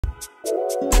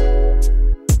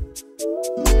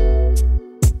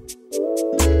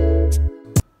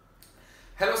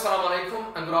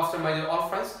my dear all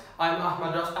friends. I'm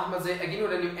Ahmad Zay again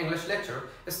with a new English lecture.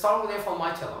 Starting with from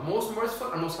my teller, most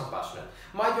merciful and most compassionate.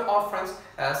 My dear all friends,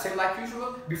 same like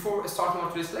usual, before starting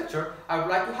on today's lecture, I would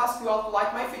like to ask you all to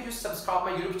like my videos, subscribe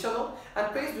my YouTube channel, and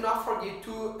please do not forget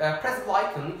to press the like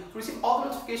icon to receive all the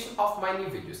notifications of my new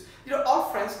videos. Dear all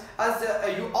friends, as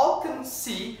you all can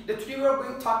see, that today we are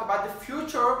going to talk about the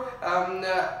future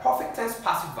perfect tense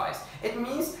passive voice. It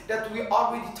means that we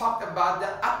already talked about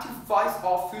the active voice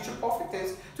of future perfect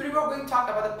tense. Today we are going to talk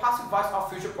about the passive voice of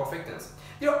future perfect tense.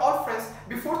 Dear all friends,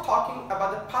 before talking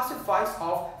about the passive voice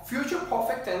of future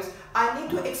perfect tense, I need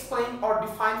to explain or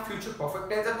define future perfect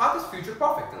tense. And what is future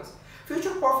perfect tense?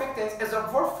 Future perfect tense is a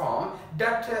verb form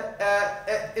that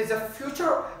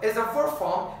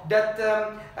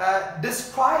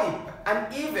describe an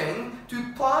event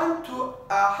to plan to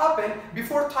happen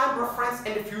before time reference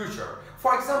in the future.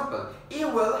 For example, he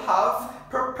will have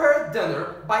prepared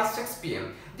dinner by 6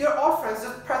 p.m. Dear all friends,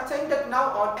 just pretend that now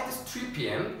on it is 3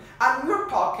 p.m. and we're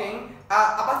talking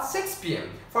about 6 p.m.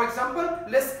 For example,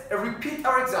 let's repeat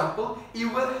our example. He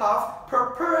will have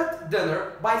prepared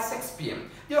dinner by 6 p.m.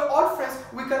 Dear all friends,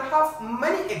 we can have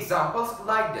many examples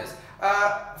like this.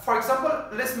 For example,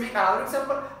 let's make another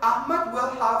example. Ahmad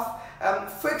will have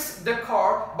fixed the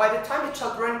car by the time the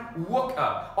children woke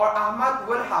up, or Ahmad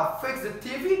will have fixed the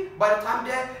TV by the time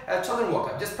the children woke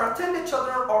up. Just pretend the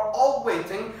children are all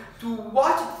waiting to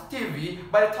watch the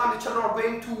TV. By the time the children are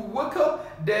going to wake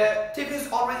up, the TV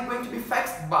is already going to be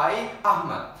fixed by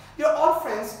Ahmad. Dear all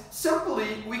friends,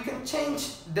 simply we can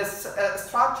change this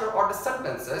structure or the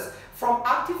sentences from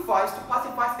active voice to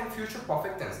passive voice in future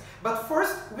perfect tense. But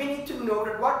first, we need to know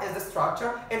that what is the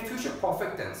structure in future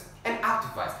perfect tense and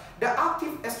active voice. The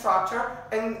active structure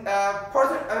in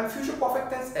future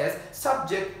perfect tense is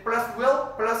subject plus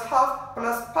will plus have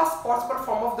plus past participle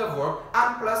form of the verb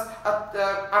and plus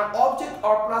an object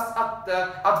or plus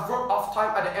adverb of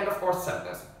time at the end of our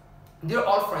sentence. Dear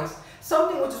all friends,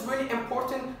 something which is really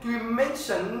important to be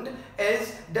mentioned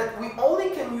is that we only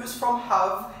can use from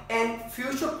have and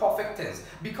future perfect tense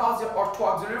because there are two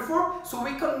auxiliary verbs, so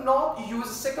we cannot use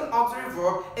a second auxiliary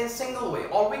verb in single way,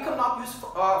 or we cannot use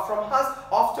from has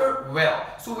after will.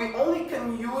 So we only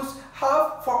can use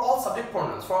have for all subject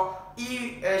pronouns. For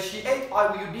he, she, ate,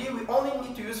 I, you, did, we only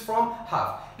need to use from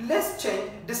have. Let's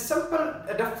change the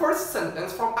first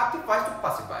sentence from active voice to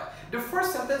passive voice. The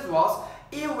first sentence was,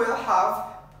 he will have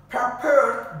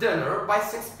prepared dinner by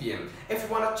 6 p.m. If you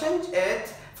want to change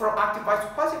it from active voice to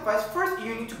passive voice, first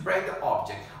you need to break the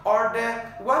object or the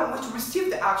one which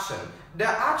received the action. The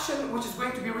action which is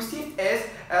going to be received is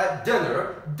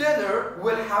dinner. Dinner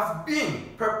will have been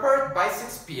prepared by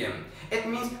 6 p.m. It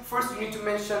means first you need to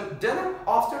mention dinner,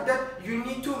 after that you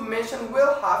need to mention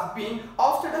will have been,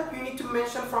 after that you need to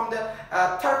mention from the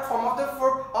third form of the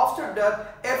verb, after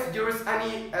that if there is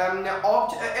any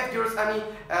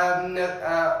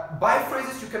by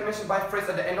phrases, you can mention by phrase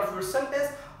at the end of your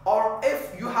sentence, or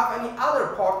if you have any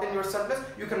other part in your sentence,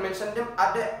 you can mention them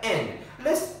at the end.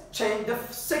 Let's change the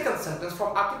second sentence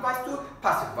from active voice to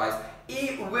passive voice.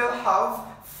 He will have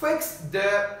fixed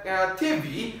the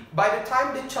TV by the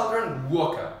time the children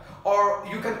woke up. Or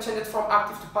you can change it from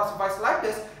active to passive voice like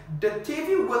this. The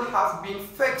TV will have been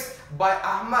fixed by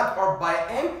Ahmad or by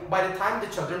him by the time the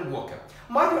children woke up.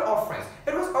 My dear all friends,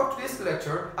 it was our today's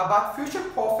lecture about future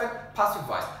perfect passive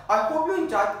voice. I hope you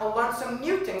enjoyed and learned some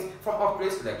new things from our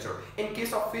today's lecture. In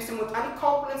case of facing with any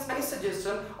complaints, any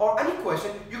suggestion or any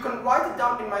question, you can write it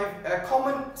down in my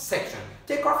comment section.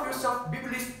 Take care of yourself. Be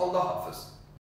blessed. Allah Hafiz.